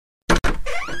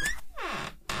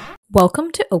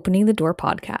Welcome to Opening the Door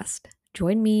podcast.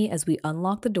 Join me as we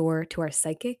unlock the door to our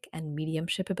psychic and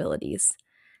mediumship abilities.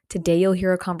 Today, you'll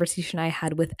hear a conversation I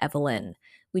had with Evelyn.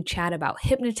 We chat about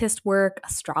hypnotist work,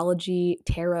 astrology,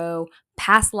 tarot,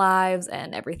 past lives,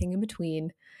 and everything in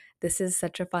between. This is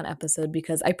such a fun episode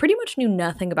because I pretty much knew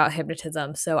nothing about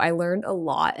hypnotism, so I learned a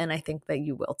lot, and I think that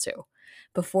you will too.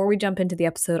 Before we jump into the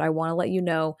episode, I want to let you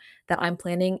know that I'm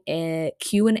planning a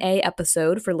Q&A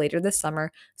episode for later this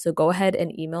summer. So go ahead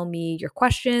and email me your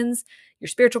questions, your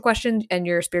spiritual questions, and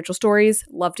your spiritual stories.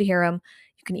 Love to hear them.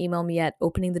 You can email me at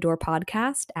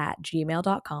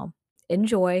openingthedoorpodcast@gmail.com.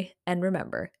 Enjoy, and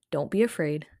remember, don't be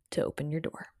afraid to open your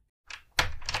door.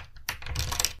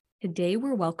 Today,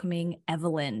 we're welcoming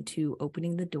Evelyn to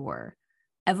Opening the Door.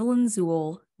 Evelyn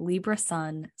Zuel, Libra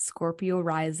Sun, Scorpio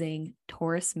Rising,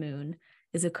 Taurus Moon,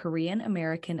 is a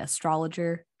Korean-American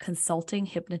astrologer, consulting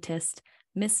hypnotist,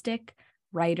 mystic,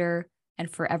 writer, and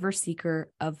forever seeker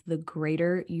of the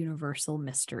greater universal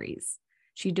mysteries.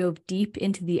 She dove deep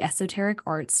into the esoteric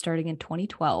arts starting in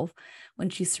 2012 when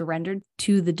she surrendered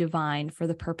to the divine for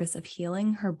the purpose of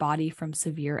healing her body from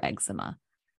severe eczema.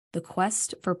 The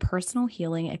quest for personal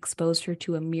healing exposed her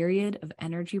to a myriad of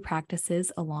energy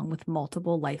practices along with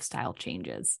multiple lifestyle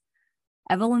changes.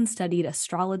 Evelyn studied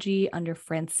astrology under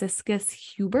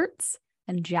Franciscus Huberts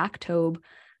and Jack Tobe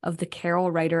of the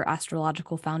Carol Reiter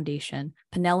Astrological Foundation,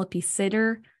 Penelope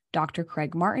Sitter, Dr.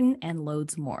 Craig Martin, and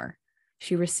loads more.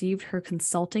 She received her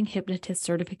consulting hypnotist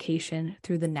certification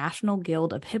through the National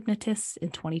Guild of Hypnotists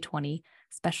in 2020,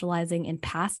 specializing in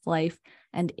past life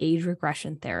and age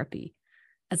regression therapy.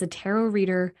 As a tarot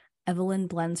reader, Evelyn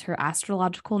blends her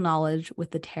astrological knowledge with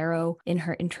the tarot in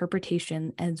her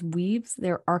interpretation and weaves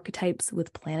their archetypes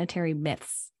with planetary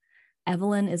myths.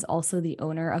 Evelyn is also the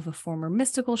owner of a former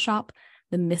mystical shop,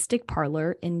 the Mystic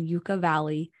Parlor in Yucca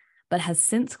Valley, but has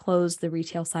since closed the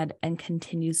retail side and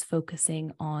continues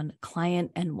focusing on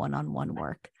client and one-on-one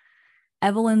work.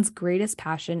 Evelyn's greatest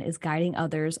passion is guiding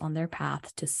others on their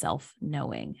path to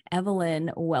self-knowing.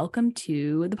 Evelyn, welcome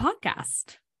to the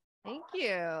podcast. Thank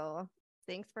you.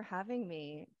 Thanks for having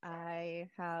me. I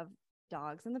have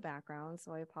dogs in the background,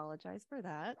 so I apologize for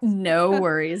that. No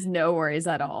worries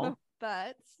at all.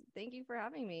 But thank you for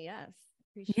having me.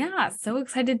 Yes. So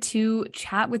excited to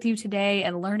chat with you today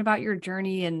and learn about your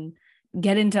journey and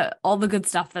get into all the good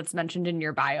stuff that's mentioned in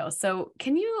your bio. So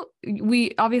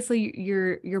we obviously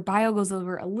your bio goes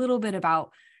over a little bit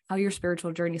about how your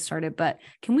spiritual journey started, but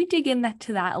can we dig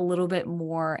into that a little bit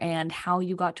more and how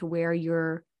you got to where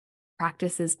your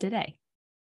practice is today?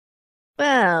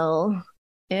 Well,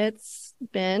 it's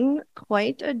been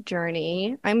quite a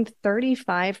journey. I'm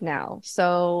 35 now.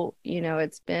 So,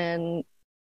 it's been,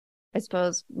 I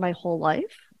suppose, my whole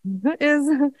life is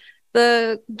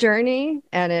the journey,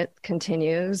 and it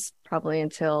continues probably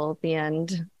until the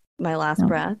end, my last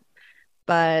breath.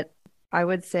 But I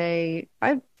would say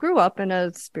I grew up in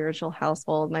a spiritual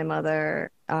household. My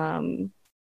mother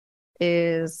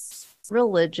is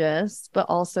religious, but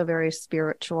also very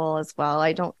spiritual as well.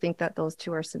 I don't think that those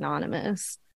two are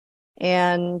synonymous.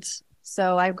 And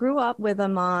so I grew up with a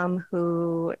mom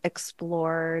who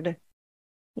explored,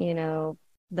 the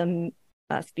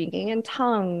speaking in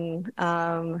tongue,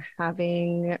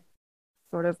 having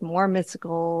sort of more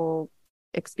mystical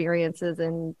experiences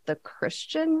in the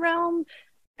Christian realm.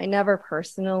 I never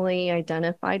personally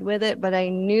identified with it, but I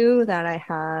knew that I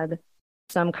had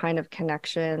some kind of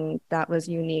connection that was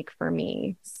unique for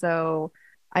me. So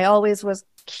I always was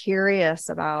curious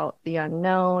about the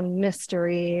unknown,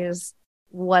 mysteries,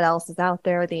 what else is out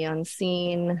there, the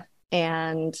unseen.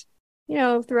 And,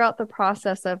 throughout the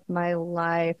process of my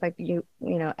life,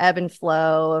 ebb and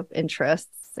flow of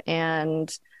interests.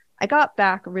 And I got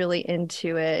back really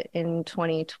into it in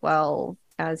 2012,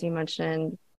 as you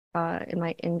mentioned in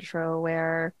my intro,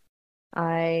 where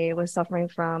I was suffering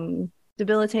from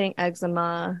debilitating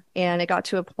eczema, and it got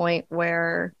to a point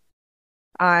where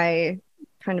I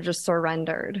kind of just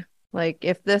surrendered. Like,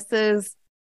 if this is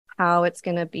how it's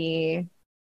going to be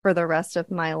for the rest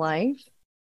of my life,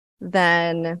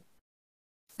 then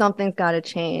something's got to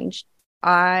change.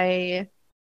 I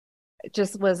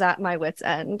just was at my wit's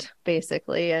end,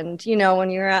 basically. And,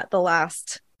 when you're at the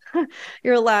last,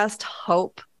 your last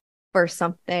hope for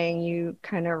something, you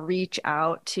kind of reach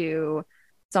out to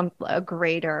a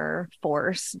greater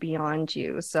force beyond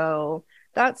you. So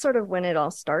that's sort of when it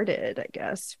all started, I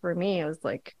guess. For me, it was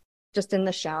like just in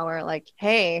the shower, like,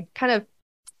 hey, kind of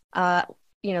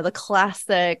the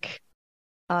classic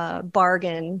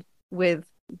bargain with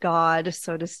God,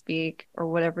 so to speak, or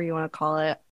whatever you want to call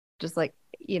it. Just like,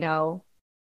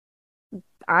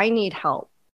 I need help.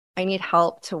 I need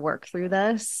help to work through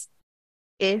this.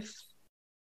 If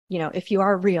if you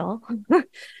are real,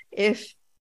 if,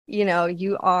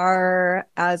 you are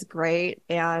as great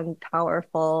and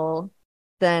powerful,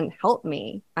 then help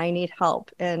me. I need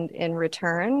help. And in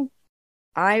return,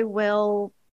 I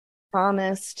will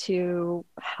promise to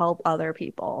help other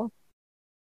people.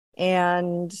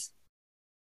 And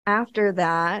after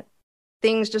that,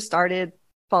 things just started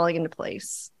falling into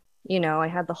place. I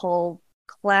had the whole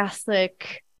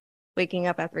classic waking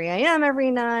up at 3 a.m.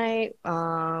 every night,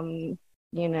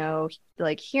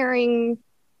 like hearing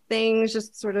things,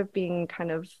 just sort of being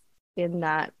kind of in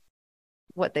that,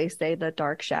 what they say, the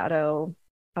dark shadow,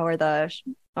 or the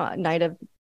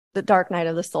dark night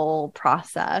of the soul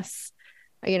process.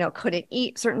 Couldn't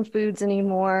eat certain foods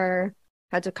anymore,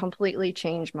 had to completely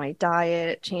change my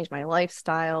diet, change my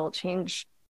lifestyle, change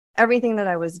everything that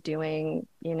I was doing,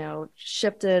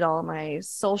 shifted all my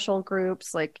social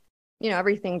groups, like,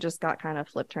 everything just got kind of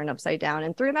flipped, turned upside down.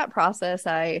 And through that process,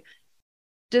 I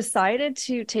decided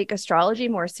to take astrology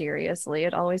more seriously.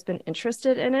 I'd always been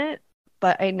interested in it,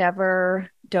 but I never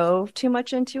dove too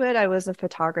much into it. I was a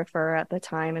photographer at the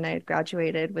time, and I had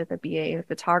graduated with a BA in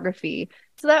photography.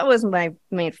 So that was my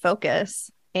main focus,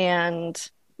 and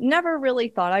never really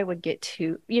thought I would get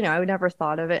to, I never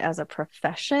thought of it as a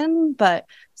profession, but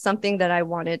something that I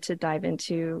wanted to dive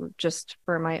into just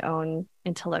for my own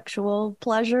intellectual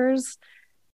pleasures,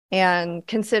 and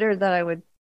considered that I would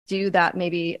do that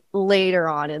maybe later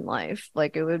on in life.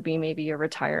 Like it would be maybe a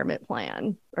retirement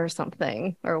plan or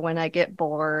something, or when I get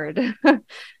bored.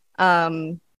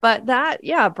 But that,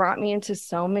 yeah, brought me into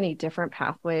so many different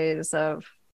pathways of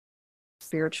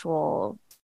spiritual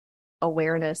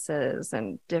awarenesses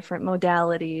and different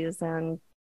modalities and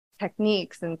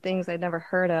techniques and things I'd never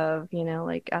heard of,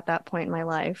 like at that point in my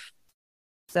life.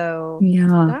 So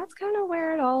Yeah. that's kind of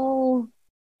where it all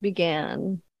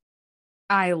began.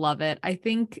 I love it. I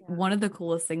think one of the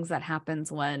coolest things that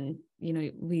happens when,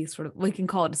 we can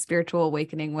call it a spiritual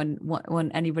awakening,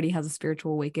 when anybody has a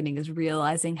spiritual awakening, is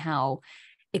realizing how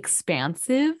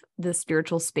expansive the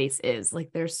spiritual space is.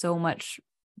 Like there's so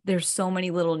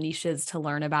many little niches to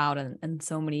learn about, and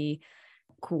so many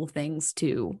cool things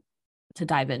to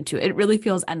dive into. It really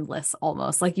feels endless,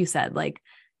 almost. Like you said, like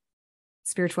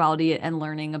spirituality and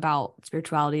learning about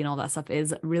spirituality and all that stuff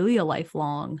is really a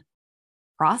lifelong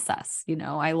process.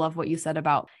 I love what you said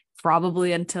about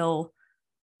probably until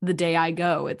the day I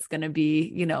go, it's going to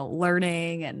be,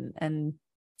 learning and,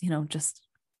 just,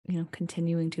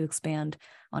 continuing to expand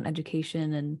on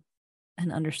education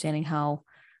and understanding how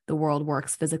the world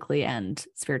works physically and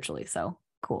spiritually. So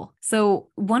cool. So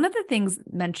one of the things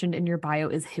mentioned in your bio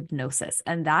is hypnosis,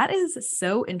 and that is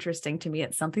so interesting to me.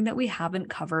 It's something that we haven't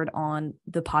covered on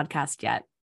the podcast yet.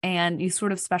 And you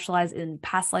sort of specialize in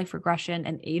past life regression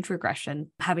and age regression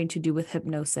having to do with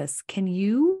hypnosis. Can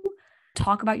you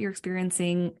talk about your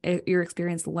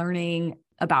experience learning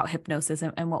about hypnosis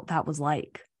and what that was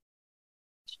like?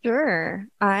 Sure.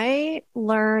 I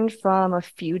learned from a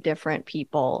few different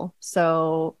people.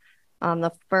 So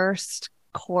the first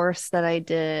course that I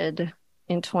did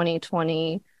in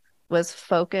 2020 was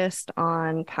focused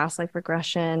on past life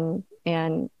regression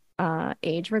and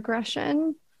age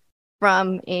regression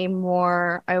from a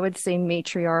more, I would say,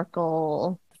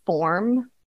 matriarchal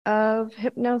form of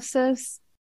hypnosis.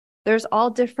 There's all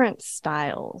different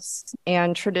styles,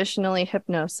 and traditionally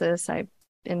hypnosis,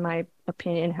 in my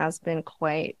opinion, has been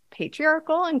quite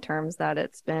patriarchal in terms that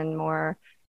it's been more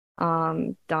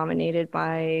dominated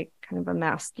by kind of a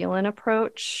masculine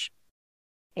approach.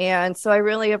 And so I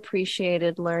really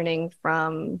appreciated learning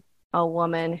from a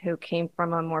woman who came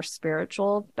from a more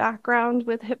spiritual background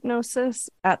with hypnosis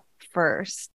at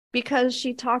first, because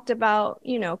she talked about,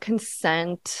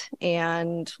 consent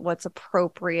and what's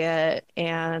appropriate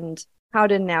and how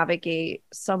to navigate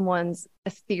someone's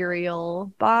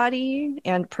ethereal body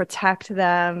and protect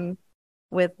them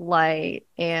with light.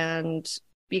 And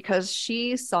because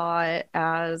she saw it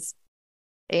as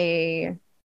a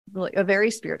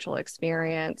very spiritual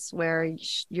experience where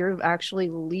you're actually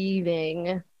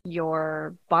leaving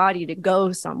your body to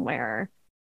go somewhere.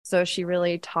 So she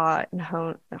really taught and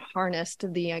harnessed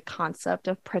the concept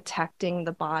of protecting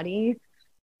the body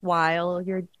while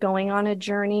you're going on a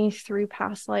journey through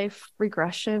past life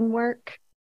regression work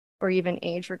or even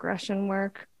age regression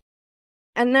work.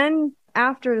 And then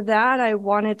after that, I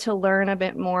wanted to learn a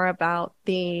bit more about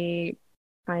the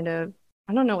kind of,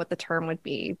 I don't know what the term would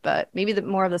be, but maybe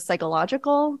more of the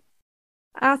psychological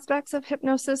aspects of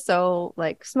hypnosis. So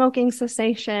like smoking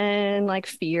cessation, like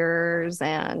fears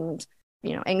and,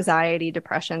 anxiety,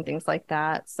 depression, things like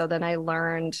that. So then I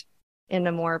learned in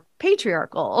a more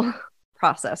patriarchal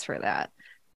process for that,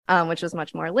 which was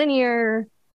much more linear,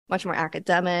 much more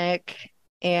academic.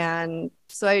 And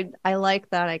so I like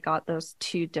that I got those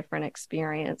two different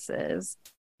experiences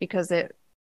because it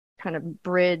kind of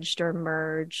bridged or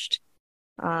merged.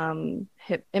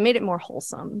 It made it more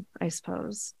wholesome, I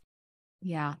suppose.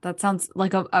 Yeah, that sounds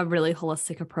like a really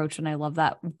holistic approach. And I love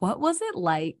that. What was it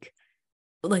like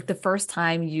the first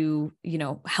time you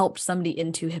helped somebody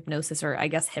into hypnosis, or I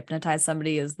guess hypnotize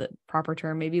somebody is the proper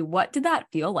term, maybe? What did that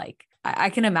feel like?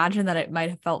 I can imagine that it might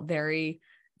have felt very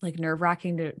like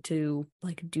nerve-wracking to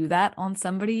like do that on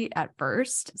somebody at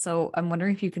first. So I'm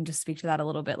wondering if you can just speak to that a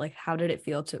little bit. Like, how did it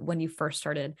feel to when you first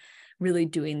started really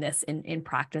doing this in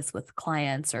practice with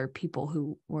clients or people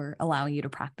who were allowing you to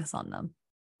practice on them?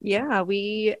 Yeah,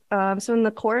 we so in the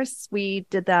course we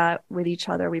did that with each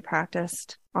other. We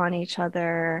practiced on each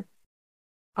other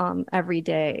every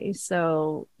day.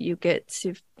 So you get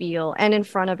to feel and in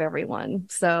front of everyone.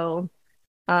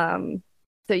 Um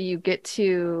so you get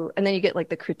to and then you get like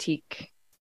the critique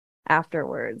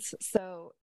afterwards.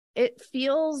 So it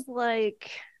feels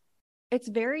like it's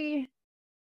very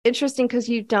interesting because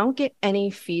you don't get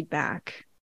any feedback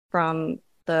from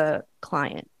the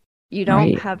client. You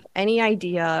don't Right. have any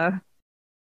idea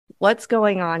what's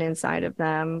going on inside of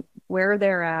them, where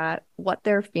they're at, what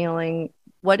they're feeling,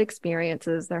 what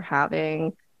experiences they're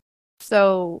having.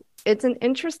 So it's an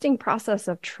interesting process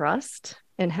of trust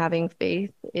and having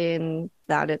faith in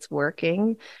that it's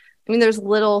working. I mean, there's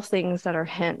little things that are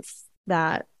hints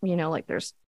that, like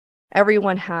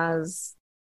everyone has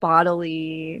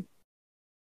bodily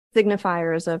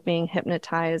signifiers of being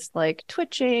hypnotized, like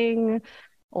twitching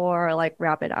or like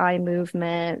rapid eye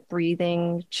movement,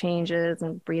 breathing changes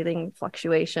and breathing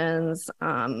fluctuations.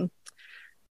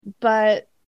 But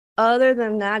other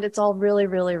than that, it's all really,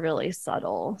 really, really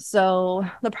subtle. So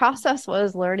the process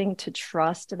was learning to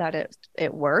trust that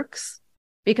it works.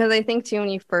 Because I think too, when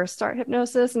you first start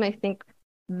hypnosis, and I think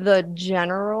the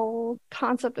general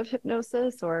concept of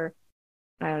hypnosis, or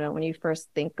I don't know, when you first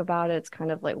think about it, it's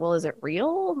kind of like, well, is it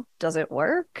real? Does it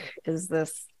work? Is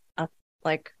this a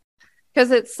like,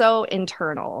 because it's so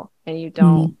internal and you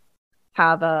don't Mhm.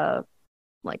 have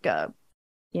like a,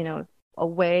 you know, a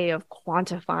way of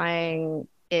quantifying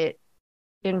it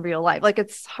in real life. Like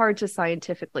it's hard to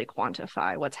scientifically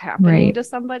quantify what's happening Right. to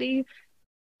somebody,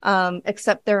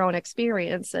 except their own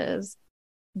experiences.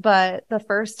 But the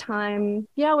first time,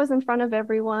 yeah, I was in front of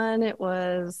everyone. It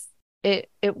worked. It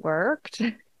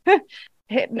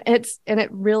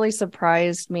really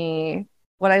surprised me.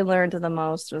 What I learned the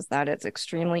most was that it's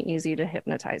extremely easy to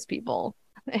hypnotize people.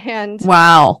 And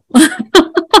Wow.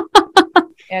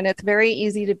 and it's very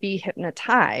easy to be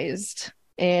hypnotized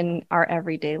in our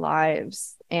everyday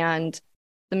lives. And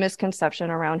the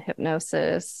misconception around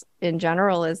hypnosis in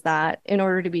general is that in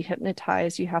order to be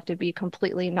hypnotized, you have to be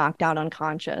completely knocked out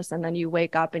unconscious. And then you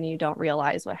wake up and you don't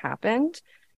realize what happened.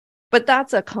 But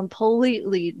that's a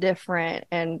completely different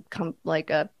and like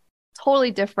a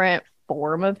totally different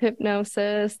form of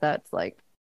hypnosis that's like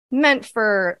meant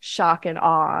for shock and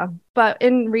awe. But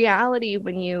in reality,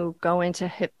 when you go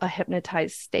into a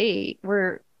hypnotized state,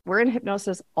 we're in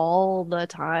hypnosis all the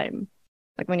time.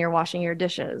 Like when you're washing your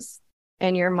dishes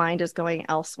and your mind is going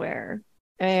elsewhere.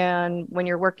 And when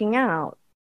you're working out,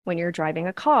 when you're driving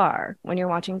a car, when you're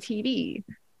watching TV,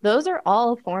 those are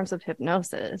all forms of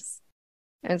hypnosis.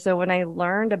 And so when I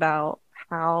learned about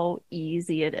how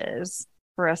easy it is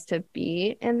for us to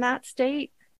be in that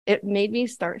state, it made me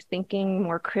start thinking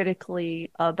more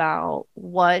critically about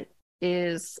what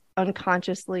is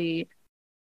unconsciously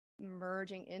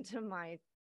merging into my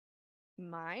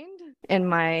mind and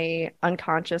my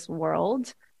unconscious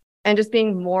world and just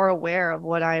being more aware of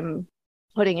what I'm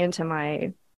putting into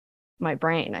my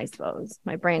brain, I suppose,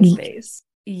 my brain space.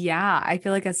 Yeah, I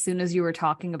feel like as soon as you were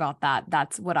talking about that,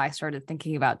 that's what I started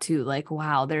thinking about too. Like,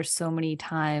 wow, there's so many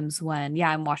times when, yeah,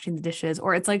 I'm washing the dishes,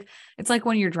 or it's like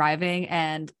when you're driving,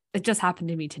 and it just happened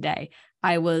to me today.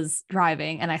 I was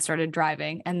driving and I started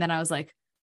driving, and then I was like,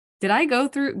 did I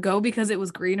go because it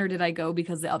was green, or did I go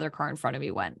because the other car in front of me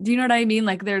went? Do you know what I mean?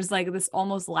 Like there's like this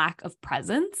almost lack of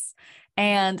presence.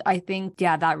 And I think,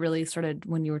 yeah, that really started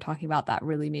when you were talking about that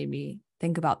really made me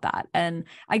think about that. And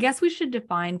I guess we should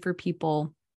define for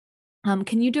people.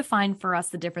 Can you define for us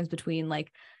the difference between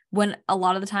like when a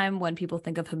lot of the time when people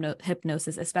think of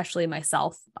hypnosis, especially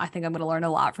myself, I think I'm going to learn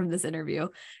a lot from this interview,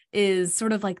 is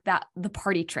sort of like that, the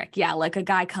party trick. Yeah. Like a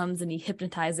guy comes and he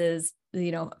hypnotizes,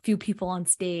 a few people on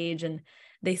stage and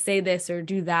they say this or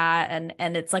do that.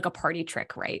 And it's like a party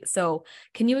trick. Right. So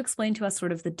can you explain to us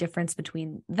sort of the difference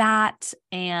between that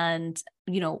and,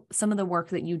 some of the work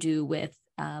that you do with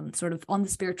sort of on the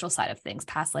spiritual side of things,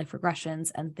 past life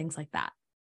regressions and things like that?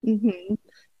 Mm-hmm.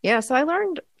 Yeah, so I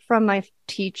learned from my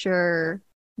teacher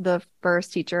the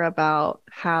first teacher about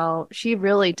how she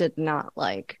really did not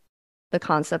like the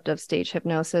concept of stage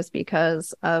hypnosis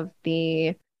because of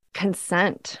the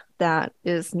consent that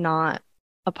is not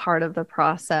a part of the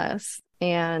process.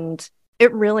 And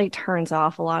it really turns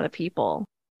off a lot of people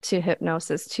to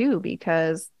hypnosis too,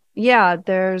 because yeah,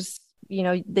 there's,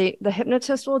 the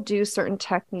hypnotist will do certain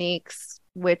techniques,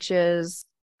 which is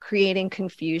creating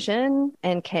confusion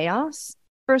and chaos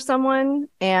for someone.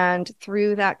 And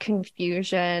through that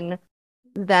confusion,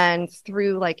 then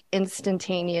through like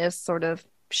instantaneous sort of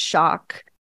shock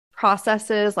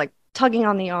processes, like tugging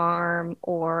on the arm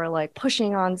or like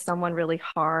pushing on someone really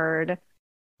hard,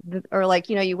 or like,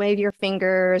 you wave your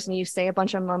fingers and you say a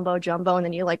bunch of mumbo jumbo and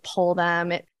then you like pull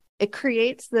them. It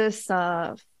creates this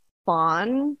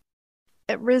fawn.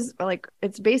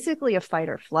 It's basically a fight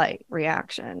or flight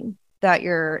reaction that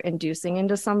you're inducing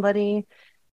into somebody,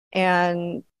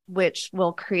 and which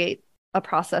will create a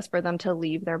process for them to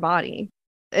leave their body.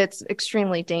 It's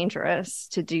extremely dangerous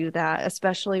to do that,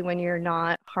 especially when you're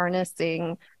not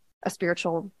harnessing a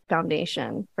spiritual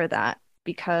foundation for that,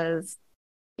 because,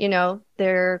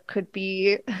 there could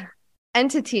be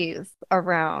entities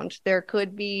around, there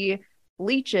could be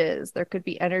leeches, there could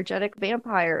be energetic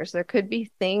vampires, there could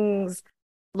be things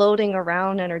floating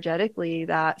around energetically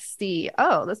that see,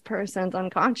 oh, this person's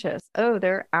unconscious. Oh,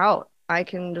 they're out. I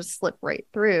can just slip right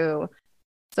through.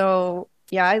 So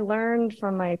yeah, I learned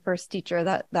from my first teacher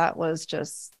that was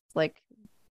just like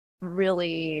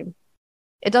really,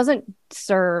 it doesn't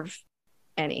serve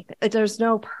anything. There's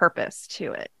no purpose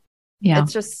to it. Yeah.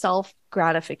 It's just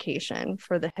self-gratification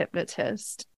for the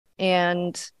hypnotist.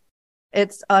 And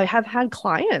I have had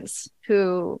clients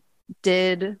who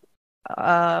went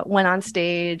on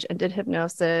stage and did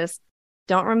hypnosis,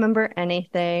 don't remember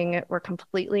anything, were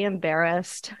completely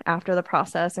embarrassed after the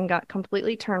process and got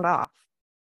completely turned off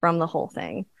from the whole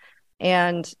thing.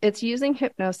 And it's using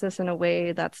hypnosis in a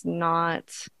way that's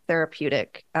not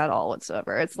therapeutic at all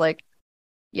whatsoever. It's like,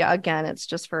 yeah, again, it's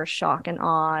just for shock and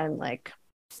awe and like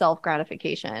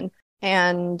self-gratification.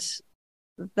 And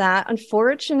that,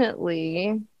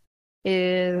 unfortunately,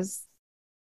 is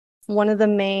one of the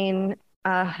main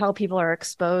how people are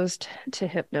exposed to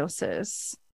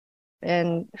hypnosis.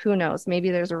 And who knows,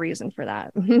 maybe there's a reason for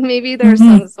that. Maybe there's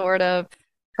some sort of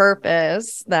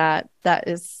purpose that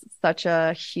is such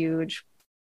a huge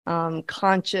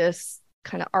conscious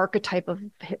kind of archetype of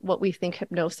what we think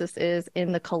hypnosis is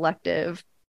in the collective,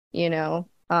 to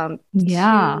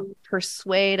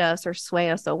persuade us or sway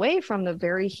us away from the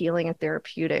very healing and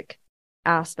therapeutic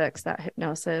aspects that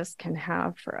hypnosis can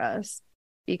have for us.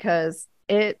 Because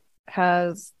it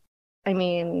has,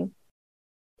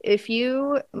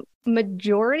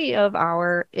 majority of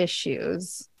our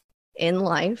issues in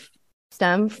life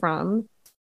stem from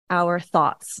our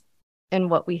thoughts and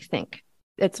what we think.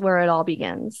 It's where it all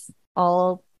begins.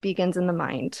 All begins in the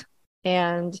mind.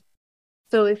 And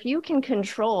so if you can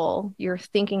control your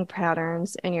thinking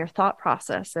patterns and your thought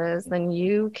processes, then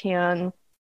you can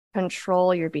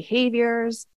control your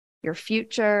behaviors, your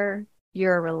future,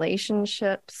 your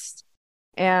relationships.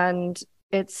 And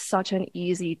it's such an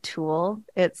easy tool.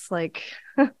 It's like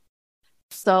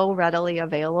so readily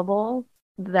available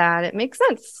that it makes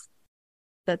sense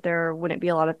that there wouldn't be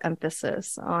a lot of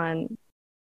emphasis on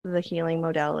the healing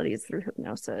modalities through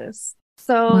hypnosis.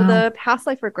 So the past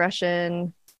life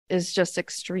regression is just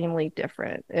extremely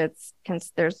different. There's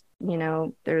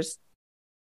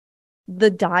the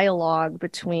dialogue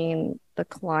between the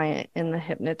client and the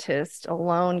hypnotist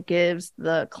alone gives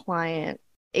the client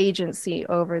agency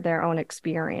over their own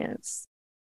experience.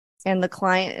 And the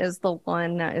client is the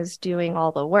one that is doing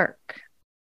all the work.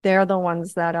 They're the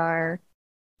ones that are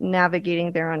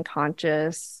navigating their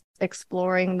unconscious,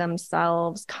 exploring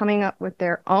themselves, coming up with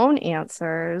their own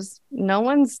answers. No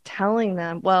one's telling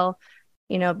them, well,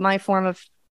 the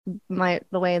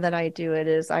way that I do it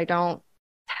is I don't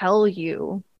tell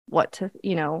you what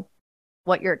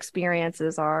your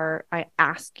experiences are. I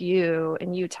ask you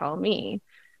and you tell me.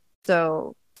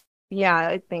 So yeah,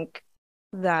 I think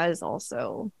that is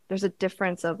also, there's a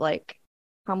difference of like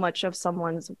how much of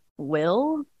someone's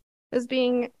will is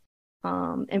being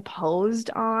imposed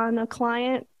on a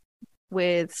client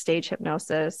with stage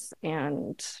hypnosis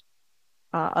and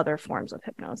other forms of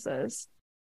hypnosis.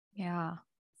 Yeah.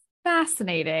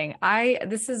 Fascinating.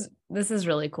 This is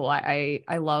really cool. I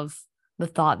love the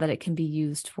thought that it can be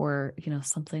used for,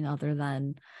 something other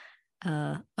than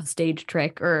a stage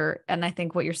trick, and I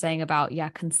think what you're saying about,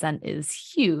 consent is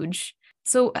huge.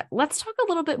 So let's talk a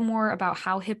little bit more about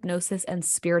how hypnosis and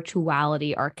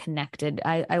spirituality are connected.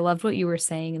 I loved what you were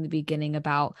saying in the beginning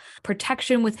about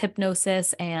protection with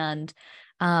hypnosis and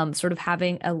sort of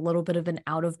having a little bit of an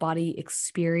out of body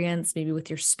experience, maybe with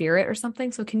your spirit or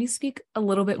something. So can you speak a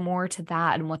little bit more to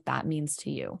that and what that means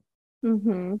to you?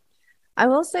 Mm-hmm. I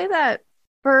will say that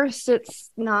first,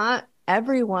 it's not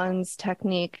everyone's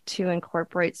technique to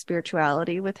incorporate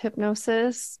spirituality with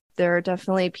hypnosis. There are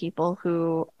definitely people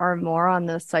who are more on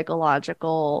the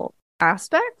psychological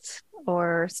aspect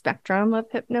or spectrum of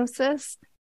hypnosis.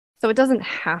 So it doesn't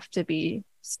have to be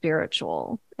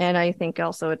spiritual. And I think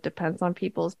also it depends on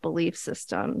people's belief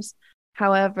systems.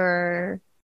 However,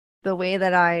 the way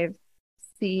that I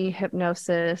see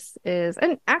hypnosis is,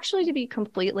 and actually, to be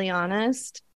completely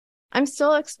honest, I'm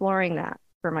still exploring that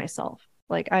for myself.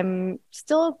 Like I'm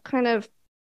still kind of,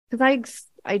 because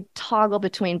I toggle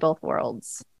between both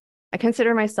worlds. I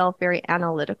consider myself very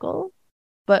analytical,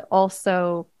 but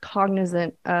also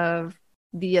cognizant of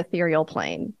the ethereal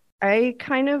plane. I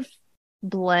kind of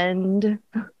blend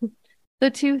the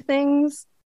two things,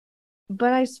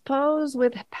 but I suppose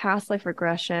with past life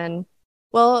regression,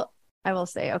 well, I will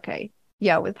say, okay,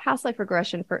 yeah, with past life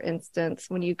regression, for instance,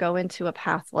 when you go into a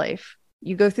past life,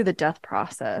 you go through the death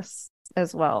process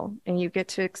as well, and you get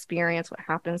to experience what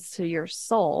happens to your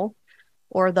soul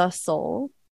or the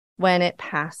soul when it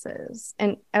passes.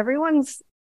 And everyone's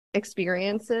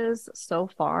experiences so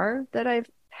far that I've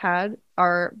had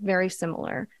are very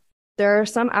similar. There are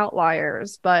some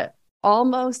outliers, but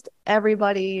almost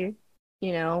everybody,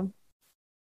 you know,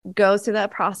 goes through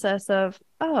that process of,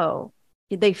 oh,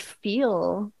 they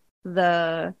feel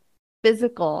the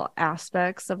physical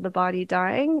aspects of the body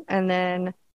dying, and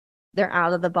then they're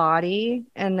out of the body,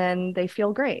 and then they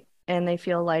feel great and they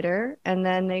feel lighter, and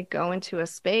then they go into a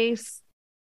space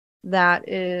that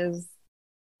is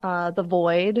the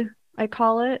void, I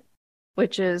call it,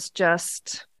 which is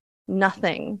just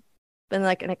nothing, been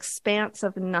like an expanse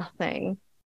of nothing.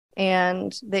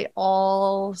 And they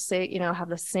all say, you know, have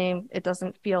the same, it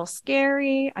doesn't feel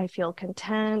scary. I feel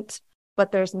content,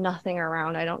 but there's nothing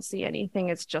around. I don't see anything.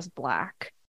 It's just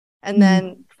black. And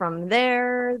then from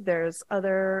there, there's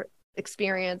other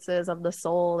experiences of the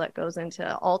soul that goes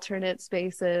into alternate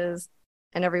spaces,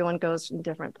 and everyone goes in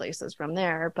different places from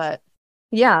there. But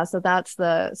yeah, so that's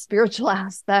the spiritual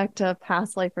aspect of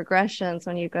past life regressions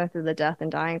when you go through the death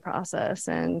and dying process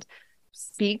and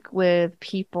speak with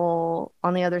people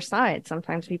on the other side.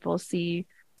 Sometimes people see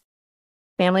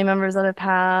family members that have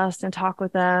passed and talk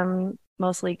with them,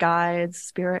 mostly guides,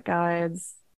 spirit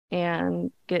guides,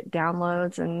 and get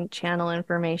downloads and channel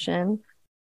information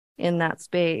in that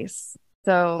space.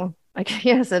 So I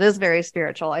guess it is very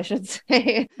spiritual, I should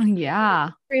say.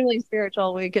 Yeah. Extremely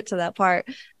spiritual when we get to that part.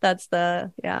 That's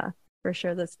yeah, for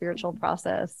sure, the spiritual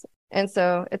process. And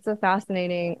so it's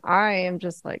I am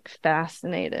just like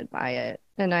fascinated by it.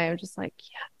 And I am just like,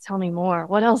 yeah, tell me more.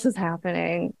 What else is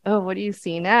happening? Oh, what do you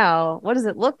see now? What does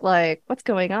it look like? What's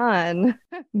going on?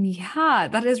 Yeah,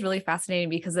 that is really fascinating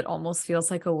because it almost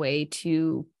feels like a way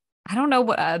to, I don't know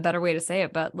what a better way to say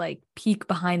it, but like peek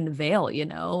behind the veil,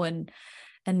 and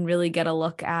really get a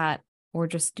look at, or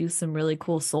just do some really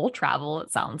cool soul travel,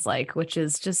 it sounds like, which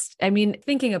is just, I mean,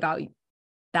 thinking about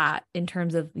that in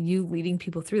terms of you leading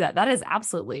people through that is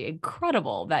absolutely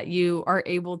incredible that you are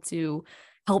able to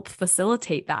help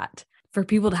facilitate that for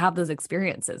people to have those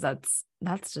experiences.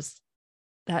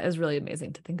 That is really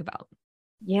amazing to think about.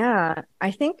 Yeah,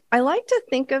 I think I like to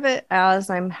think of it as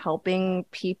I'm helping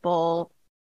people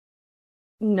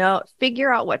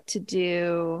figure out what to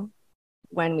do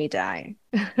when we die.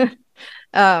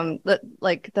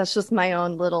 Like that's just my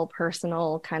own little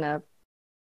personal kind of,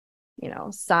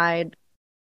 side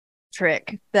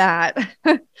trick that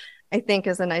I think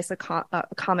is a nice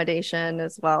accommodation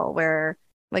as well, where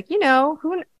like,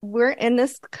 who we're in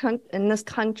this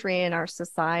country, in our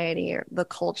society, or the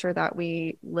culture that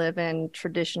we live in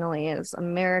traditionally as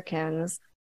Americans,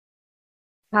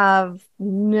 have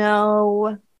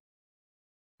no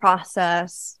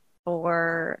process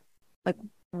for like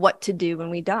what to do when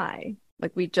we die.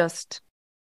 Like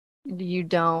you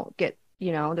don't get,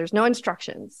 there's no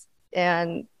instructions,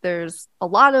 and there's a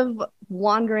lot of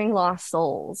wandering lost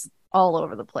souls all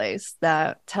over the place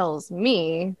that tells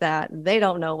me that they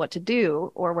don't know what to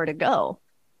do or where to go.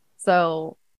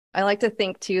 So I like to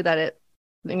think too that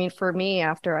for me,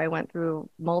 after I went through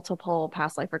multiple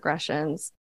past life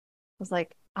regressions, I was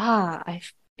like, I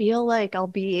feel like I'll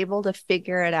be able to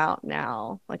figure it out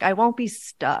now. Like I won't be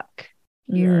stuck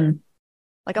here.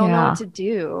 Like I'll know Yeah. what to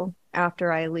do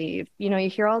after I leave. You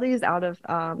hear all these out of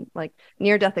like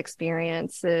near-death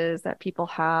experiences that people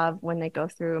have when they go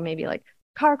through maybe like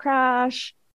car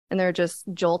crash, and they're just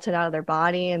jolted out of their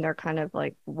body, and they're kind of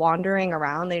like wandering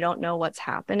around. They don't know what's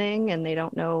happening, and they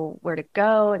don't know where to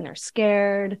go, and they're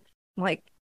scared. I'm like,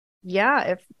 yeah,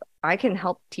 if I can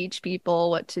help teach people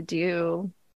what to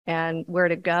do and where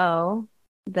to go,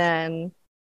 then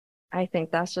I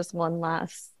think that's just one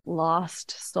last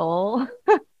lost soul.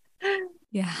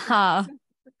 Yeah.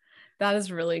 That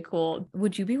is really cool.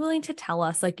 Would you be willing to tell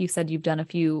us, like you said, you've done a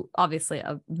few, obviously,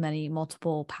 many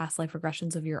multiple past life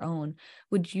regressions of your own.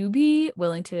 Would you be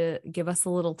willing to give us a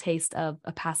little taste of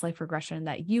a past life regression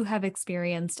that you have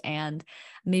experienced and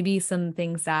maybe some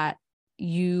things that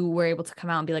you were able to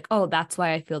come out and be like, oh, that's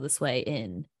why I feel this way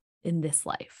in this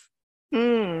life?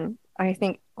 I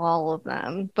think all of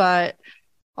them, but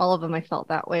all of them I felt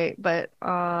that way. But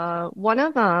one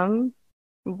of them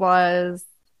was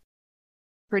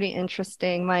pretty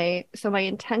interesting. My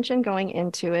intention going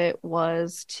into it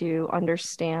was to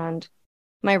understand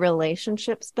my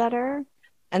relationships better.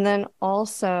 And then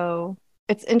also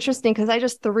it's interesting because I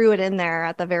just threw it in there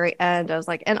at the very end. I was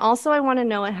like, and also I want to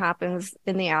know what happens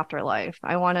in the afterlife.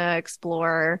 I want to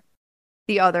explore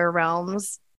the other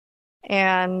realms.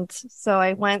 And so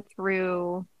I went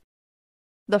through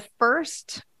the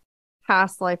first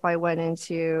past life I went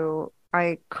into,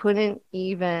 I couldn't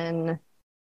even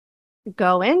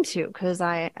go into because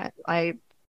I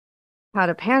had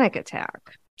a panic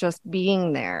attack just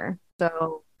being there.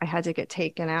 So I had to get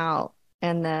taken out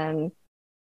and then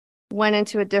went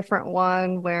into a different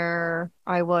one where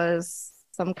I was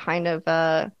some kind of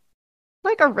a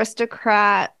like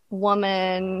aristocrat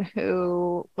woman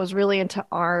who was really into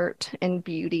art and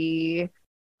beauty.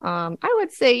 I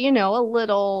would say, a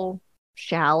little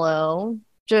shallow,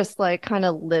 just like kind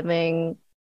of living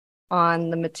on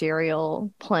the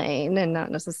material plane and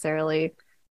not necessarily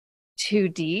too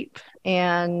deep.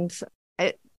 And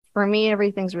it, for me,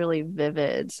 everything's really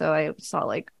vivid. So I saw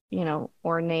like,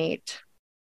 ornate,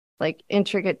 like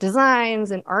intricate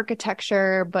designs and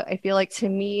architecture. But I feel like to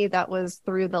me, that was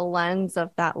through the lens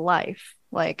of that life.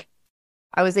 Like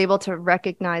I was able to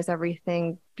recognize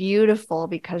everything beautiful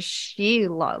because she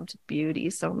loved beauty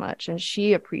so much and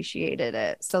she appreciated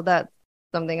it. So that's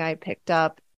something I picked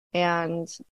up. And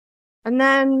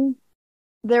then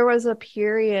there was a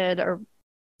period, or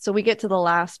so we get to the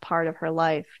last part of her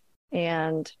life,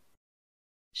 and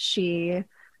she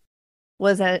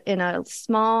was in a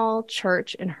small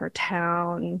church in her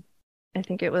town. I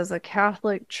think it was a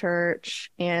Catholic church,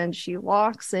 and she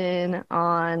walks in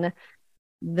on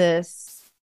this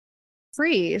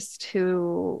priest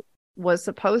who was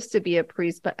supposed to be a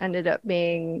priest, but ended up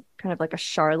being kind of like a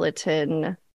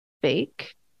charlatan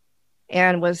fake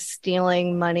and was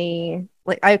stealing money.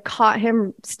 Like I caught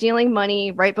him stealing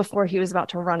money right before he was about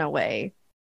to run away.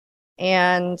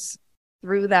 And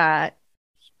through that,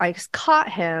 I caught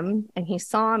him and he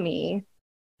saw me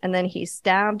and then he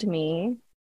stabbed me.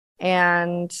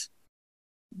 And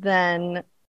then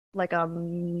like a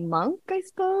monk, I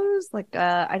suppose, like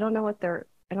I don't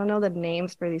know the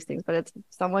names for these things, but it's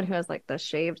someone who has like the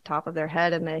shaved top of their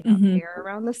head and they have hair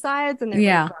around the sides and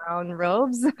they're like brown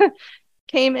robes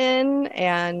came in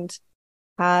and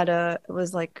it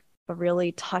was like a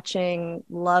really touching,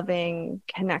 loving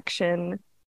connection.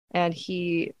 And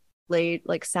he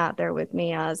sat there with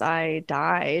me as I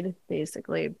died,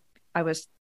 basically. I was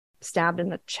stabbed in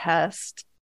the chest.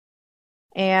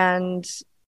 And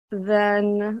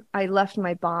then I left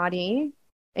my body.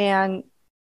 And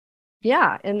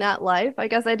yeah, in that life, I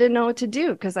guess I didn't know what to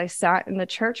do because I sat in the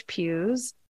church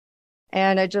pews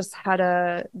and I just had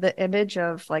the image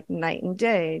of like night and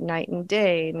day, night and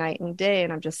day, night and day.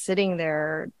 And I'm just sitting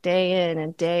there day in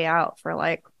and day out for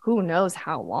like who knows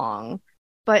how long.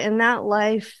 But in that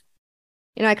life,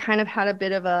 I kind of had a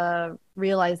bit of a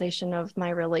realization of my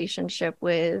relationship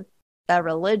with that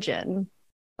religion,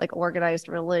 like organized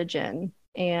religion,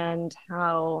 and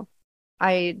how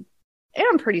I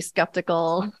am pretty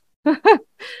skeptical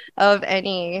of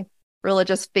any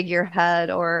religious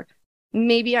figurehead, or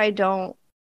maybe I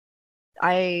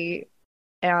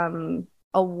am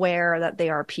aware that they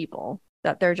are people,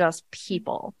 that they're just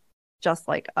people, just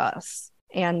like us,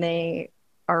 and they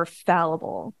are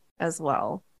fallible as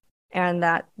well, and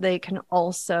that they can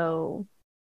also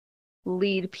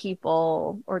lead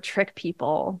people or trick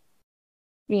people,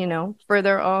 for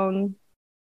their own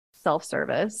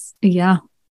self-service. Yeah.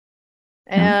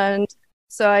 And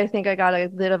so I think I got a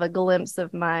bit of a glimpse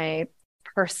of my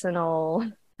personal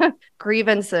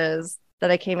grievances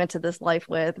that I came into this life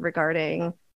with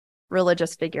regarding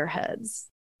religious figureheads.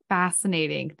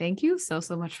 Fascinating. Thank you so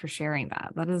much for sharing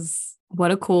that. That is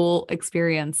what a cool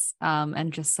experience,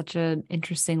 and just such an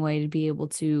interesting way to be able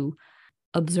to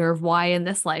observe why in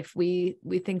this life we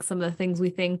think some of the things we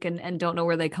think and don't know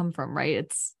where they come from, right?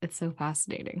 It's so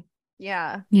fascinating.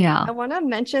 Yeah. Yeah. I want to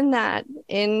mention that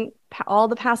in all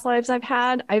the past lives I've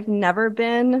had, I've never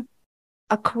been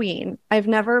a queen. I've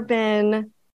never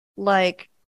been like,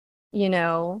 you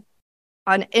know,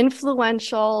 an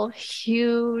influential,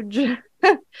 huge,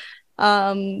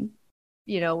 um,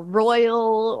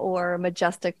 royal or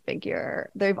majestic figure.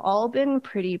 They've all been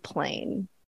pretty plain.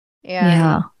 And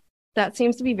Yeah. that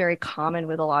seems to be very common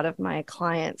with a lot of my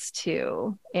clients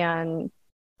too. And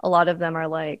a lot of them are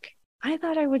like, I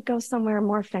thought I would go somewhere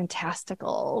more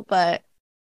fantastical, but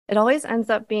it always ends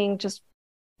up being just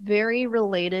very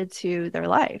related to their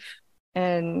life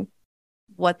and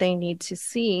what they need to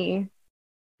see.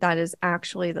 That is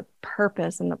actually the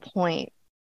purpose and the point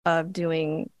of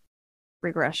doing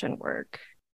regression work.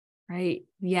 Right.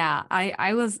 Yeah.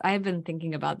 I've been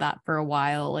thinking about that for a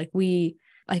while.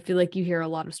 I feel like you hear a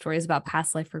lot of stories about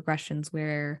past life regressions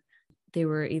where they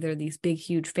were either these big,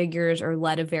 huge figures or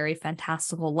led a very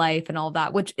fantastical life and all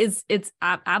that, which it's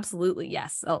absolutely,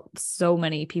 yes. So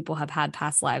many people have had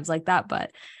past lives like that,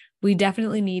 but we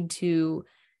definitely need to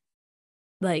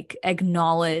like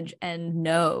acknowledge and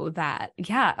know that,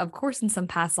 yeah, of course, in some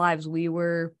past lives, we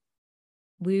were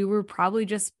probably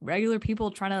just regular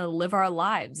people trying to live our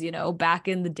lives, back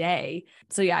in the day.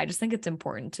 So yeah, I just think it's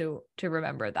important to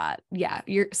remember that. Yeah,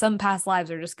 some past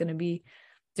lives are just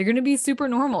they're going to be super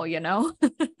normal. Yep.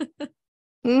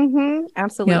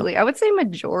 Absolutely. I would say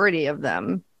majority of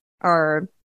them are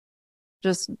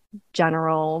just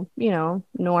general,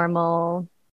 normal,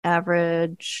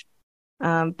 average.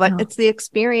 But Yeah. it's the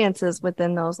experiences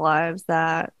within those lives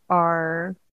that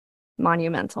are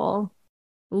monumental.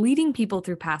 Leading people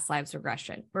through past lives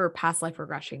regression or past life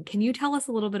regression. Can you tell us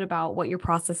a little bit about what your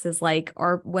process is like,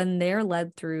 or when they're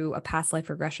led through a past life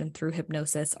regression through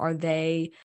hypnosis, are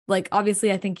they like,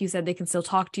 obviously, I think you said they can still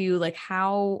talk to you. Like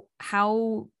how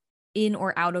in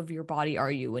or out of your body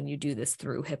are you when you do this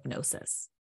through hypnosis?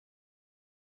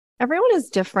 Everyone is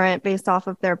different based off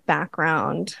of their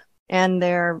background and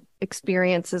their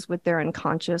experiences with their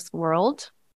unconscious world.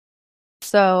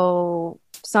 So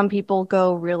some people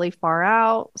go really far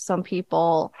out. Some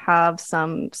people have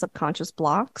some subconscious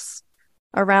blocks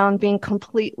around being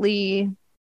completely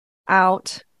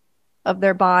out of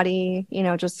their body,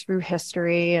 just through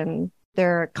history and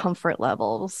their comfort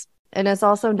levels. And it's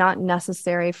also not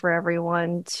necessary for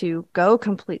everyone to go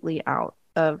completely out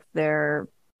of their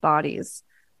bodies.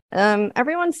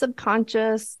 Everyone's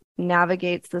subconscious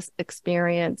navigates this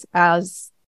experience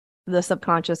as the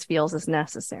subconscious feels is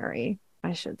necessary,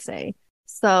 I should say.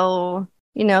 So,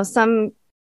 some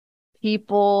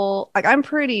people, like, I'm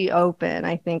pretty open.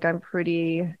 I think I'm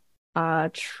pretty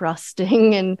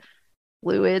trusting and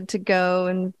fluid to go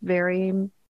and very,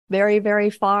 very,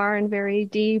 very far and very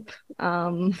deep.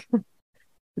 It's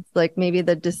like maybe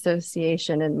the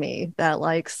dissociation in me that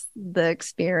likes the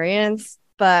experience,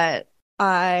 but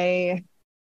some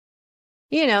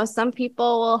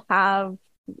people will have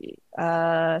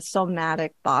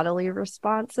somatic bodily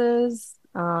responses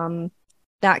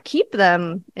that keep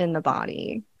them in the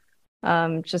body,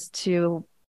 just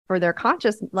for their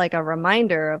conscious, like a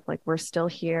reminder of like, we're still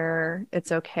here,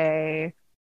 it's okay.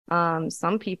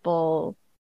 Some people,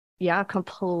 yeah,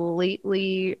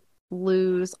 completely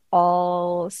lose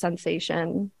all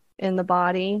sensation in the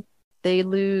body. They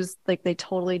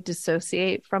totally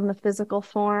dissociate from the physical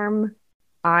form.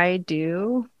 I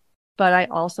do, but I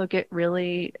also get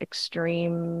really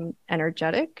extreme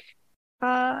energetic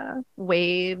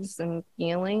waves and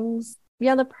feelings.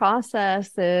 Yeah, the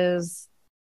process is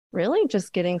really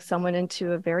just getting someone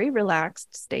into a very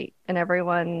relaxed state, and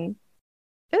everyone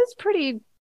is pretty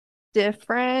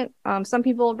different. Some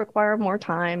people require more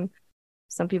time,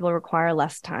 some people require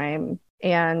less time.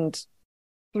 And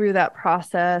through that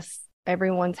process,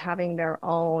 everyone's having their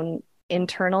own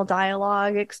internal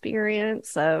dialogue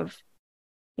experience of,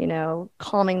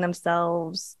 calming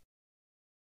themselves,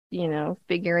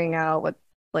 figuring out what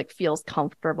like feels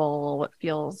comfortable, what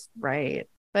feels right.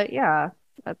 But yeah,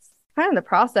 that's kind of the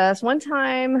process. One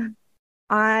time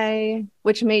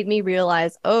which made me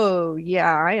realize, oh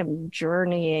yeah, I am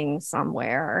journeying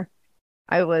somewhere.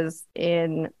 I was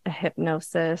in a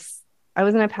hypnosis. I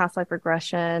was in a past life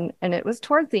regression, and it was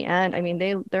towards the end. I mean,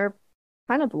 they're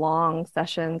kind of long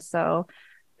sessions, so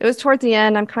it was towards the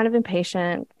end. I'm kind of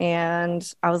impatient, and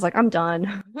I was like, I'm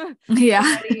done. Yeah.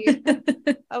 I'm ready.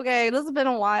 Okay, this has been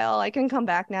a while. I can come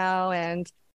back now.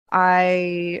 And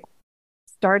I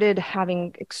started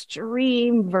having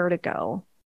extreme vertigo.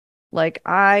 Like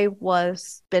I was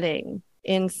spinning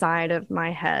inside of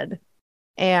my head.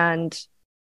 And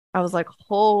I was like,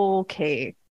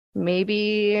 okay,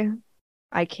 maybe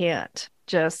I can't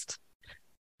just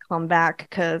come back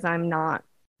because I'm not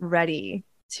ready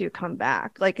to come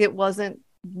back. Like it wasn't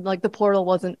like the portal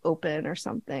wasn't open or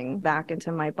something back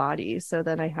into my body. So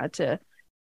then I had to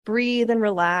breathe and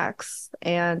relax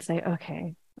and say,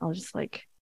 okay, I'll just like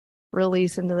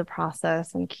release into the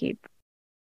process and keep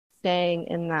staying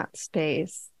in that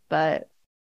space. But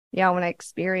yeah, when I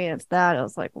experienced that, I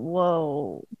was like,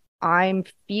 whoa, I'm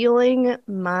feeling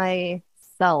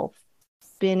myself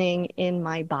spinning in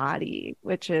my body,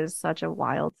 which is such a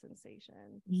wild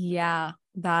sensation. Yeah,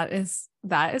 that is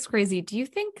crazy. Do you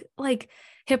think like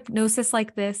hypnosis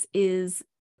like this is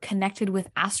connected with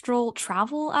astral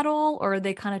travel at all, or are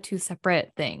they kind of two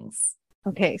separate things?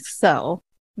 Okay, so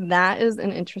that is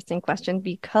an interesting question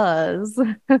because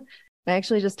I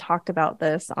actually just talked about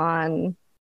this on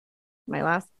my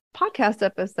last podcast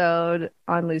episode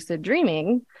on lucid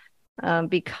dreaming,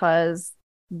 because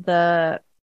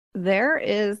there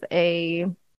is a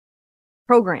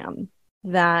program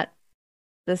that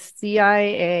the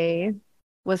CIA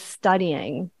was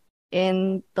studying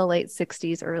in the late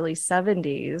 60s, early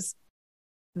 70s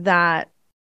that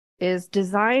is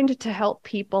designed to help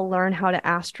people learn how to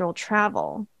astral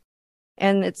travel.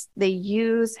 And they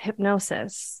use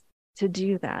hypnosis to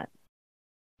do that.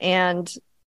 And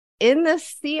in the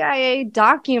CIA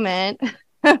document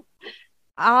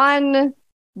on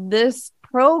this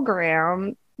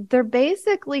program, they're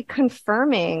basically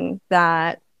confirming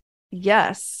that,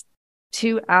 yes,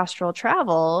 to astral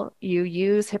travel, you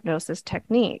use hypnosis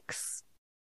techniques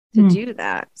to do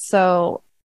that. So,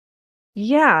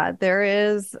 yeah, there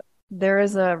is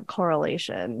a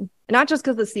correlation. Not just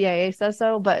because the CIA says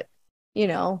so, but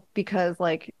because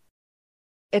like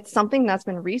it's something that's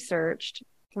been researched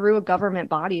through a government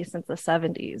body since the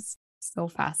 70s. So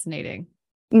fascinating.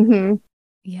 Mm-hmm.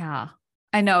 Yeah.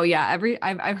 I know. Yeah.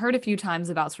 I've heard a few times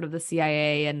about sort of the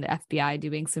CIA and the FBI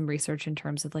doing some research in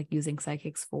terms of like using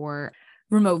psychics for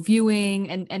remote viewing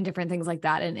and different things like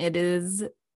that. And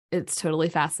it's totally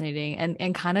fascinating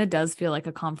and kind of does feel like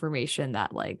a confirmation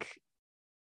that like,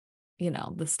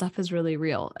 the stuff is really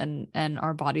real and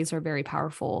our bodies are very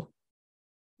powerful,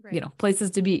 Right.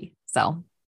 Places to be. So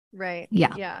Right.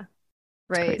 yeah. Yeah.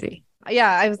 It's Right. crazy.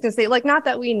 Yeah. I was going to say, like, not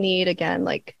that we need, again,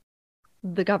 like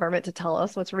the government to tell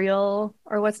us what's real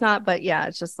or what's not, but yeah,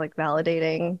 it's just like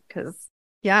validating because,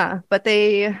 yeah, but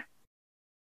the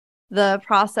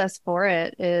process for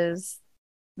it is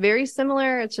very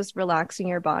similar. It's just relaxing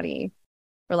your body,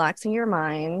 relaxing your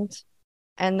mind,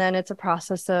 and then it's a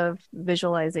process of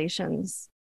visualizations.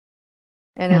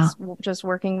 And Yeah. it's just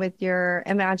working with your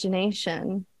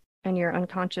imagination and your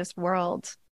unconscious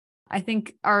world. I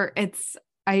think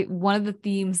one of the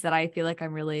themes that I feel like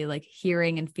I'm really like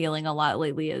hearing and feeling a lot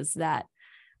lately is that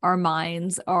our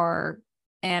minds are,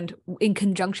 and in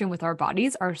conjunction with our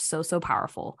bodies, are so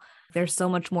powerful. There's so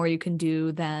much more you can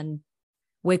do than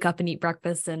wake up and eat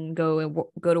breakfast and go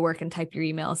to work and type your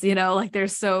emails. Like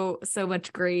there's so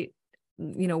much great,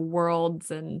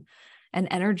 worlds and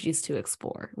energies to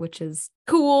explore, which is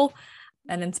cool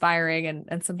and inspiring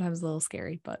and sometimes a little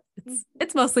scary, but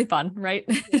it's mostly fun, right?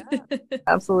 Yeah,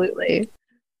 absolutely.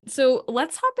 So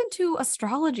let's hop into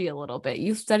astrology a little bit.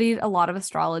 You studied a lot of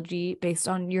astrology based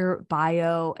on your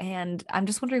bio, and I'm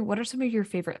just wondering, what are some of your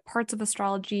favorite parts of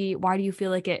astrology? Why do you feel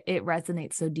like it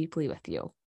resonates so deeply with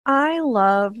you? I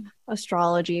love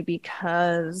astrology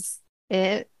because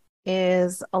it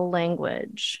is a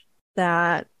language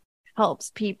that helps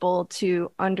people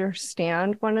to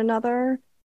understand one another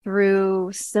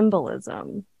through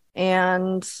symbolism.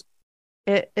 And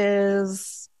it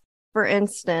is, for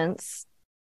instance,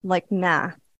 like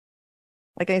math.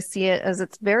 Like I see it as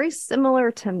it's very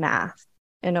similar to math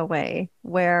in a way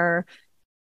where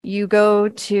you go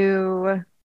to,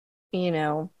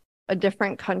 a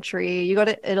different country, you go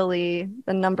to Italy,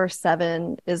 the number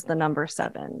 7 is the number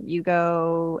 7. You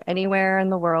go anywhere in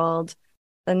the world,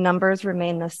 the numbers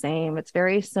remain the same. It's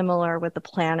very similar with the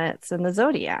planets and the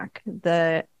zodiac.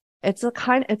 It's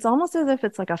almost as if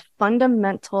it's like a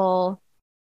fundamental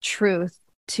truth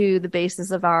to the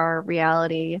basis of our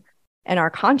reality and our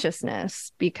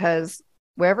consciousness, because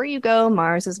wherever you go,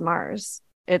 Mars is Mars.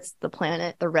 It's the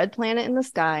planet, the red planet in the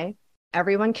sky.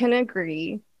 Everyone can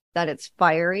agree that it's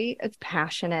fiery, it's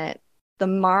passionate. The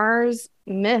Mars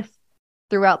myth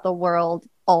throughout the world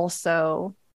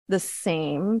also the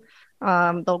same.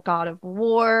 The god of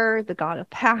war, the god of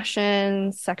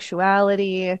passion,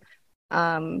 sexuality.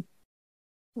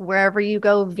 Wherever you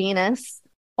go, Venus,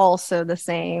 also the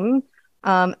same.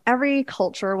 Every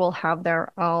culture will have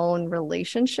their own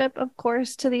relationship, of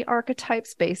course, to the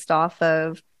archetypes based off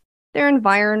of their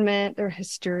environment, their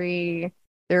history,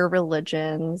 their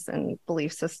religions and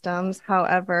belief systems.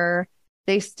 However,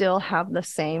 they still have the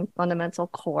same fundamental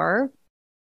core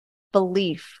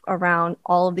belief around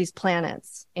all of these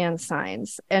planets and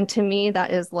signs. And to me,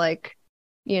 that is like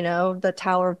the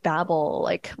Tower of Babel,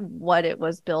 like what it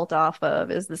was built off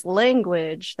of is this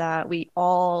language that we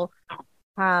all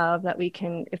have, that we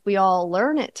can, if we all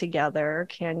learn it together,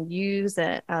 can use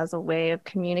it as a way of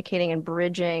communicating and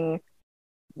bridging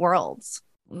worlds.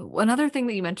 Another thing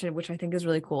that you mentioned, which I think is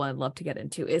really cool and I'd love to get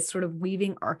into, is sort of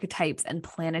weaving archetypes and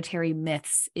planetary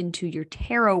myths into your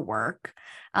tarot work.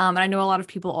 And I know a lot of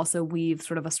people also weave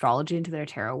sort of astrology into their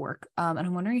tarot work. And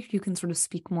I'm wondering if you can sort of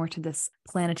speak more to this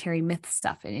planetary myth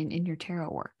stuff in your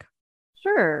tarot work.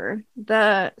 Sure.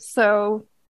 So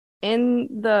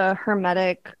in the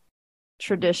Hermetic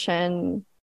tradition,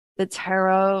 the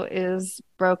tarot is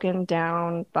broken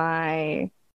down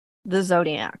by the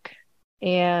zodiac.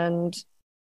 And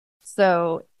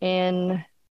so in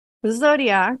the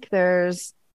zodiac,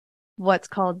 there's what's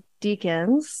called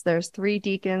decans. There's 3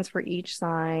 decans for each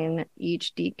sign.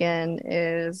 Each decan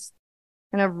is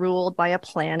kind of ruled by a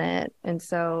planet. And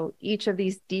so each of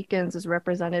these decans is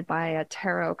represented by a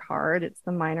tarot card. It's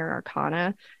the minor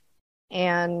arcana.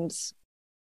 And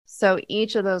so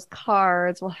each of those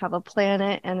cards will have a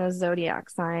planet and a zodiac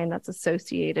sign that's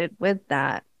associated with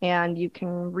that. And you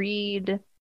can read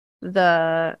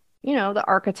the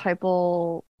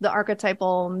archetypal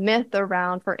myth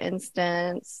around, for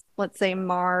instance, let's say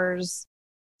Mars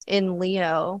in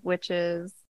Leo, which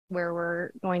is where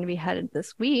we're going to be headed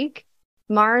this week.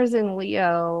 Mars in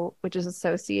Leo, which is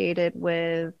associated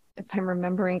with, if I'm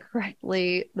remembering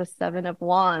correctly, the 7 of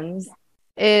Wands,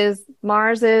 is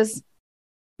Mars is,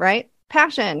 right?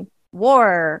 Passion,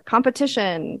 war,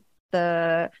 competition,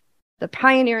 the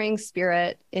pioneering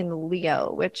spirit in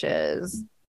Leo, which is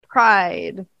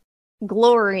pride,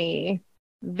 glory,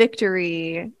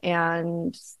 victory,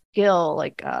 and skill,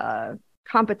 like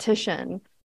competition.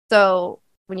 So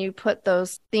when you put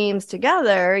those themes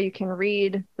together, you can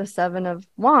read the 7 of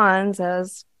Wands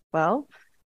as, well,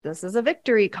 this is a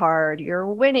victory card. You're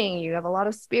winning. You have a lot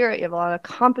of spirit. You have a lot of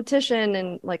competition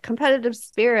and like competitive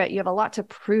spirit. You have a lot to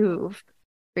prove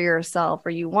for yourself,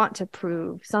 or you want to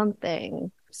prove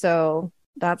something. So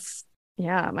that's,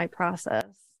 my process.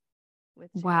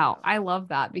 Wow, I love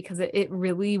that because it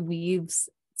really weaves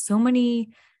so many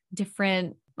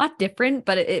different, not different,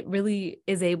 but it really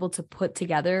is able to put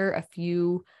together a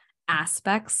few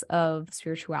aspects of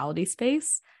spirituality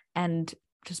space and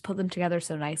just put them together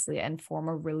so nicely and form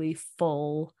a really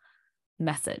full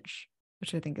message,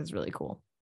 which I think is really cool.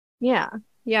 Yeah.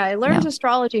 I learned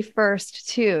astrology first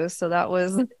too, so that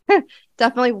was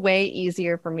definitely way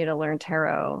easier for me to learn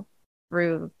tarot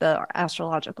through the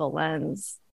astrological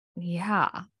lens. Yeah,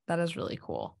 that is really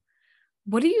cool.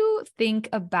 What do you think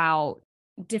about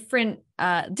different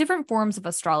forms of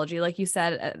astrology? Like you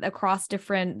said, across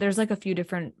different, there's like a few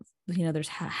different, there's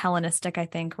Hellenistic, I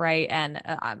think, right? And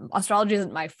astrology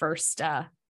isn't my first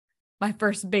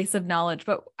base of knowledge,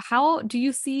 but how do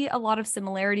you see a lot of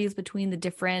similarities between the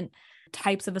different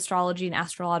types of astrology and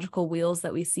astrological wheels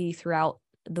that we see throughout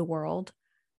the world?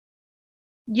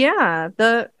 Yeah,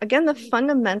 the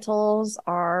fundamentals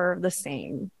are the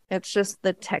same. It's just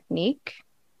the technique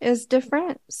is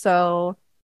different. So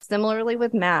similarly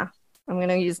with math, I'm going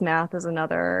to use math as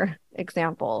another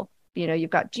example. You've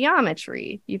got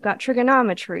geometry, you've got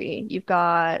trigonometry, you've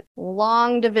got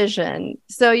long division.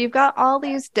 So you've got all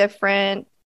these different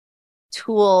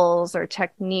tools or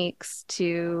techniques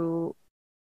to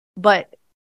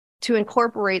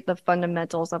incorporate the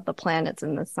fundamentals of the planets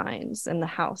and the signs and the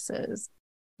houses.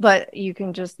 But you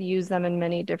can just use them in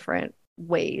many different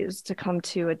ways to come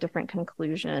to a different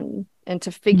conclusion and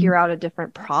to figure out a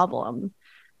different problem.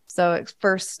 So it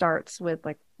first starts with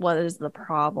like, what is the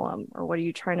problem, or what are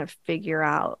you trying to figure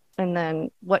out? And then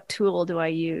what tool do I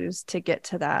use to get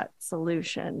to that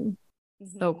solution?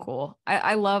 So cool.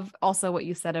 I love also what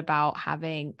you said about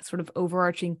having sort of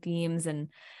overarching themes and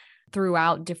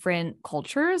throughout different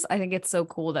cultures. I think it's so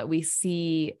cool that we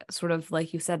see sort of,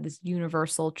 like you said, this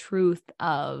universal truth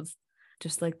of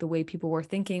just like the way people were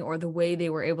thinking or the way they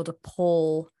were able to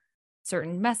pull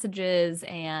certain messages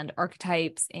and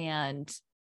archetypes and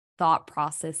thought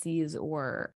processes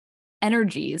or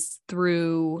energies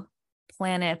through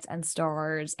planets and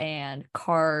stars and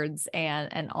cards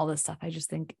and all this stuff. I just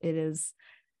think it is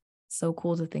so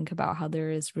cool to think about how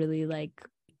there is really like,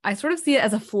 I sort of see it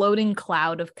as a floating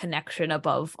cloud of connection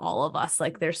above all of us.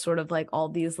 Like there's sort of like all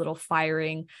these little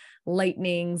firing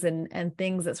lightnings and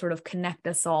things that sort of connect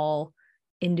us all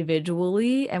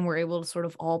individually. And we're able to sort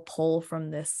of all pull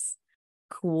from this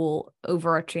cool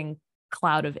overarching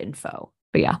cloud of info.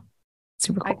 But yeah,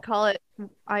 super cool.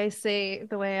 I say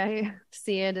the way I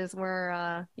see it is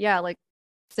we're, like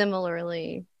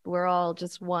similarly, we're all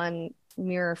just one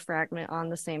mirror fragment on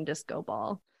the same disco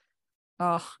ball.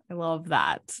 Oh, I love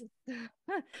that. Yeah.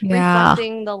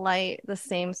 Reflecting the light, the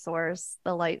same source,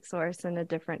 the light source in a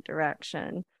different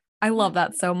direction. I love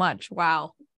that so much.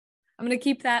 Wow. I'm going to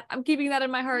keep that. I'm keeping that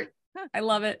in my heart. I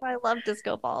love it. I love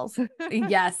disco balls.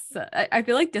 Yes. I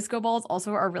feel like disco balls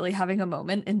also are really having a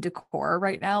moment in decor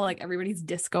right now. Like everybody's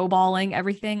disco balling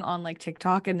everything on like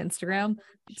TikTok and Instagram.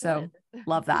 So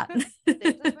love that. They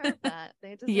deserve that.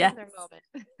 They deserve Yes, their moment.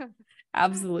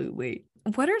 absolutely.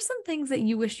 What are some things that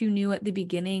you wish you knew at the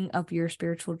beginning of your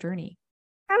spiritual journey?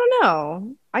 I don't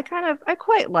know. I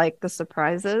quite like the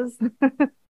surprises.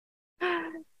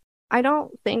 I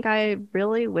don't think I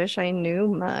really wish I knew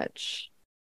much,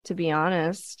 to be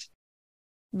honest,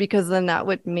 because then that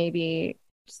would maybe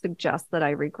suggest that I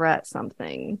regret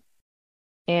something.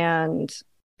 And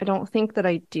I don't think that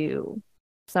I do.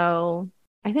 So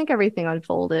I think everything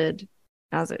unfolded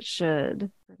as it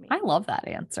should for me. I love that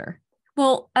answer.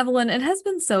 Well, Evelyn, it has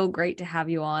been so great to have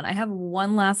you on. I have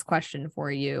one last question for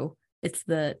you. It's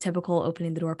the typical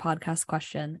opening the door podcast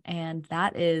question. And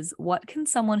that is, what can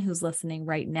someone who's listening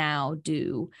right now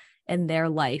do in their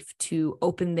life to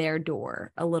open their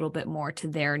door a little bit more to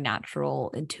their natural,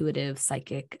 intuitive,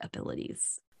 psychic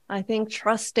abilities? I think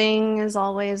trusting is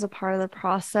always a part of the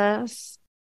process.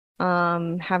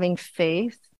 Having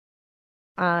faith,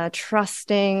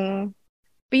 trusting,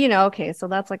 but okay, so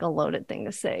that's like a loaded thing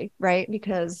to say, right?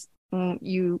 Because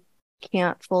you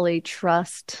can't fully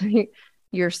trust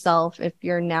yourself if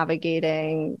you're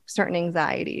navigating certain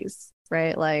anxieties,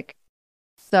 right? Like,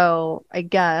 so I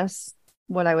guess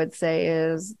what I would say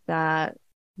is that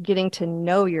getting to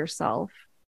know yourself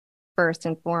first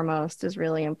and foremost is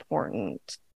really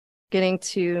important. Getting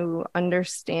to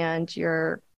understand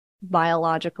your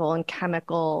biological and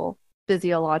chemical,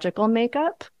 physiological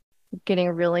makeup, getting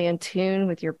really in tune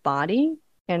with your body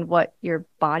and what your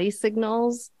body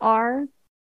signals are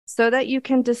so that you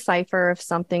can decipher if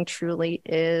something truly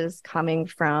is coming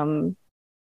from,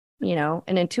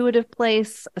 an intuitive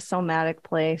place, a somatic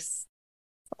place,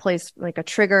 a place like a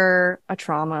trigger, a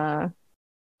trauma,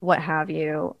 what have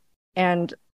you,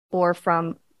 or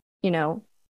from, a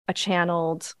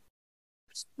channeled,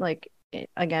 like,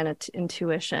 again,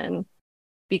 intuition,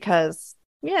 because,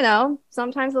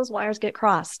 sometimes those wires get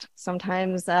crossed.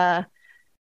 Sometimes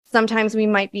we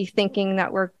might be thinking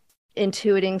that we're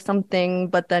intuiting something,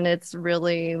 but then it's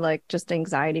really like just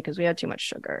anxiety because we had too much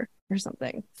sugar or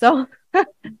something. So,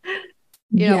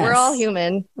 we're all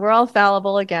human. We're all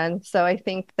fallible again. So I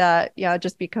think that,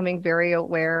 just becoming very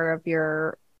aware of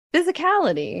your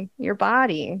physicality, your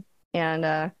body,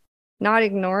 and not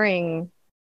ignoring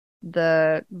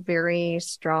the very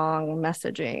strong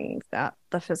messaging that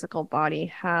the physical body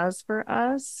has for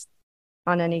us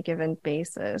on any given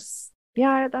basis.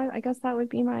 Yeah, I guess that would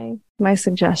be my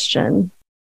suggestion.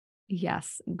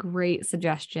 Yes, great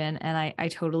suggestion. And I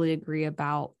totally agree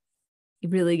about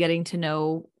really getting to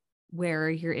know where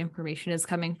your information is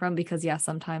coming from, because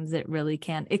sometimes it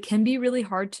can be really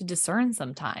hard to discern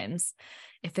sometimes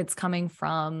if it's coming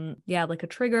from, like a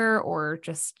trigger or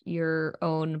just your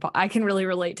own. I can really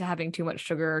relate to having too much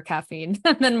sugar or caffeine.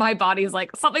 And then my body's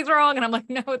like, something's wrong. And I'm like,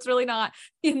 no, it's really not,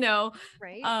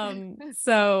 Right.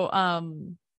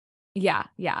 Yeah.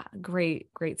 Great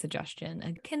suggestion.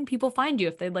 And can people find you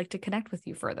if they'd like to connect with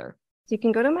you further? So you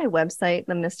can go to my website,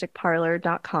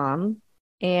 themysticparlor.com.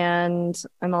 And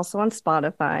I'm also on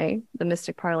Spotify, The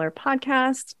Mystic Parlor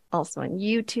Podcast, also on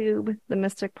YouTube, The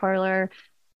Mystic Parlor.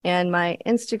 And my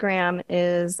Instagram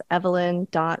is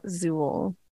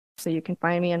evelyn.zuel. So you can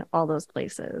find me in all those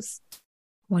places.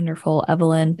 Wonderful,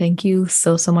 Evelyn. Thank you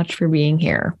so much for being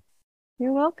here.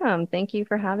 You're welcome. Thank you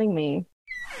for having me.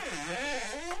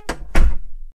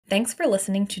 Thanks for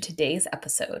listening to today's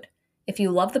episode. If you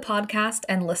love the podcast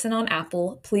and listen on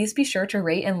Apple, please be sure to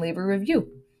rate and leave a review.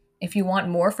 If you want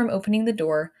more from Opening the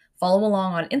Door, follow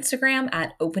along on Instagram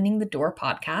at Opening the Door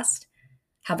Podcast.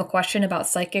 Have a question about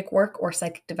psychic work or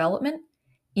psychic development?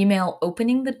 Email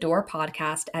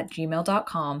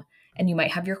openingthedoorpodcast@gmail.com, and you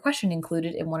might have your question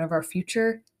included in one of our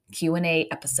future Q&A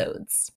episodes.